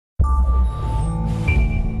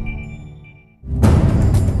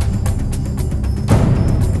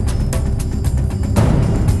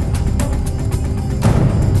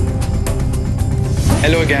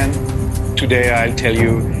Hello again. Today I'll tell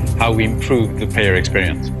you how we improve the player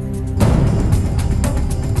experience.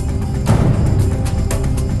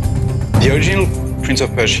 The original Prince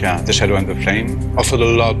of Persia, The Shadow and the Flame, offered a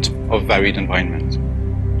lot of varied environments.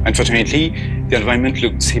 Unfortunately, the environment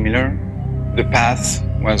looked similar, the path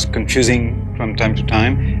was confusing from time to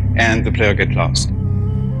time, and the player get lost.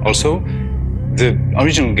 Also, the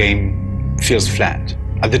original game feels flat.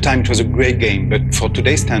 At the time it was a great game, but for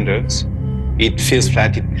today's standards, it feels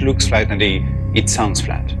flat, it looks flat, and it sounds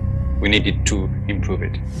flat. We needed to improve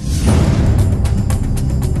it.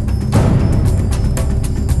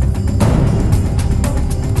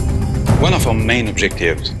 One of our main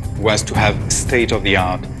objectives was to have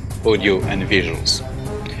state-of-the-art audio and visuals.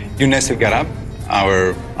 Younes El Garab,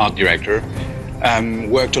 our art director,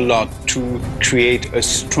 worked a lot to create a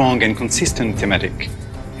strong and consistent thematic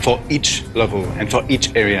for each level and for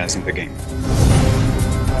each areas in the game.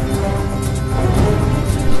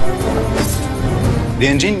 The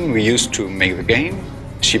engine we used to make the game,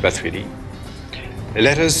 Shiba 3D,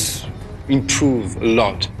 let us improve a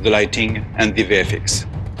lot the lighting and the VFX.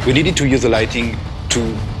 We needed to use the lighting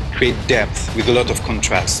to create depth with a lot of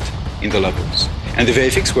contrast in the levels. And the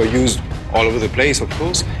VFX were used all over the place, of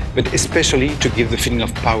course, but especially to give the feeling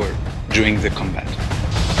of power during the combat.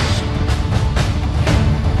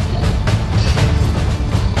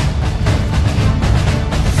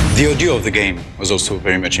 The audio of the game was also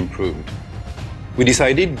very much improved. We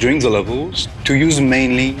decided during the levels to use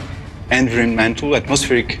mainly environmental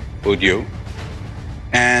atmospheric audio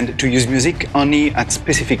and to use music only at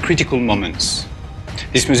specific critical moments.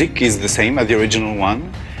 This music is the same as the original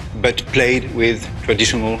one, but played with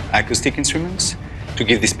traditional acoustic instruments to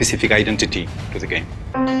give this specific identity to the game.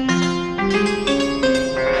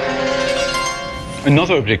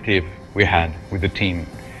 Another objective we had with the team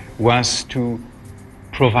was to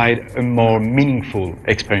provide a more meaningful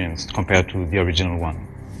experience compared to the original one.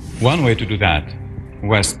 One way to do that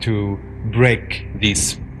was to break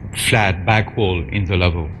this flat back wall in the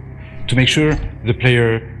level, to make sure the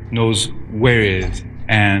player knows where he is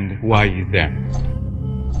and why he's there.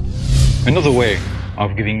 Another way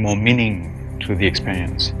of giving more meaning to the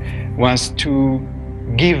experience was to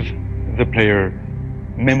give the player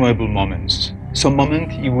memorable moments, some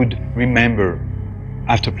moment he would remember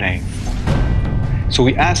after playing. So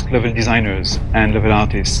we asked level designers and level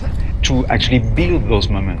artists to actually build those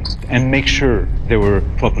moments and make sure they were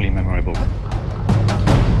properly memorable.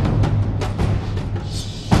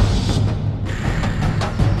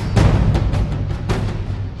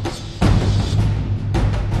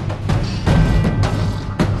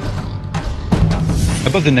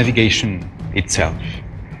 About the navigation itself,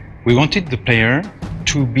 we wanted the player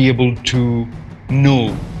to be able to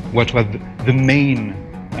know what was the main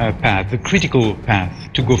path, the critical path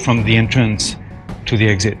to go from the entrance to the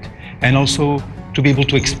exit, and also to be able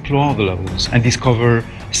to explore the levels and discover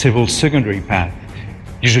several secondary paths,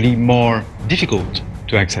 usually more difficult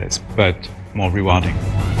to access, but more rewarding.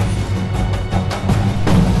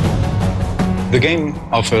 The game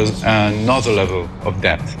offers another level of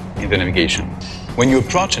depth in the navigation. When you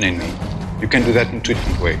approach an enemy, you can do that in two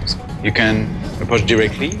different ways. You can approach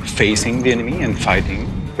directly, facing the enemy and fighting,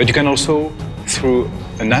 but you can also, through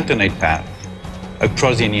an alternate path,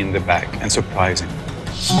 approach the enemy in the back and surprise him.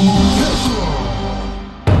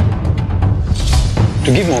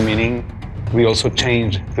 To give more meaning, we also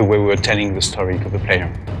changed the way we were telling the story to the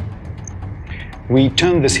player. We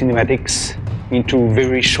turned the cinematics into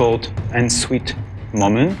very short and sweet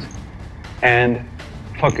moments and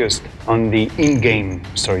focused on the in-game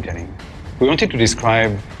storytelling. We wanted to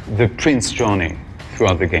describe the prince's journey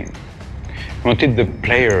throughout the game. We wanted the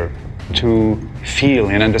player to feel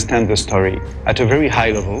and understand the story at a very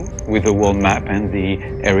high level with the world map and the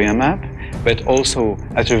area map, but also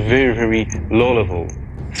at a very, very low level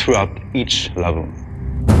throughout each level.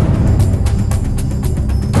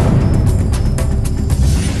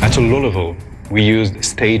 At a low level, we used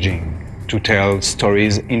staging to tell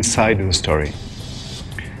stories inside the story.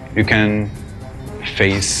 You can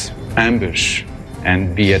face ambush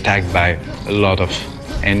and be attacked by a lot of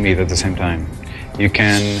enemies at the same time. You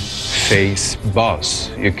can face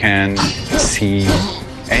boss. You can see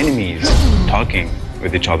enemies talking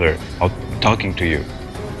with each other or talking to you.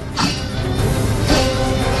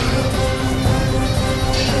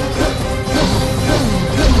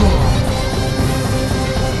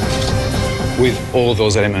 With all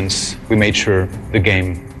those elements, we made sure the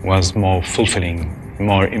game was more fulfilling,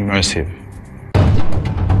 more immersive.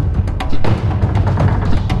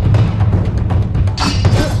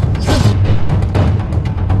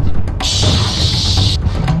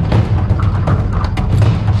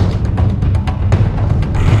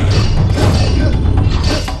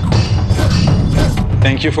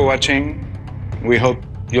 Thank you for watching. We hope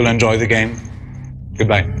you'll enjoy the game.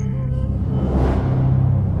 Goodbye.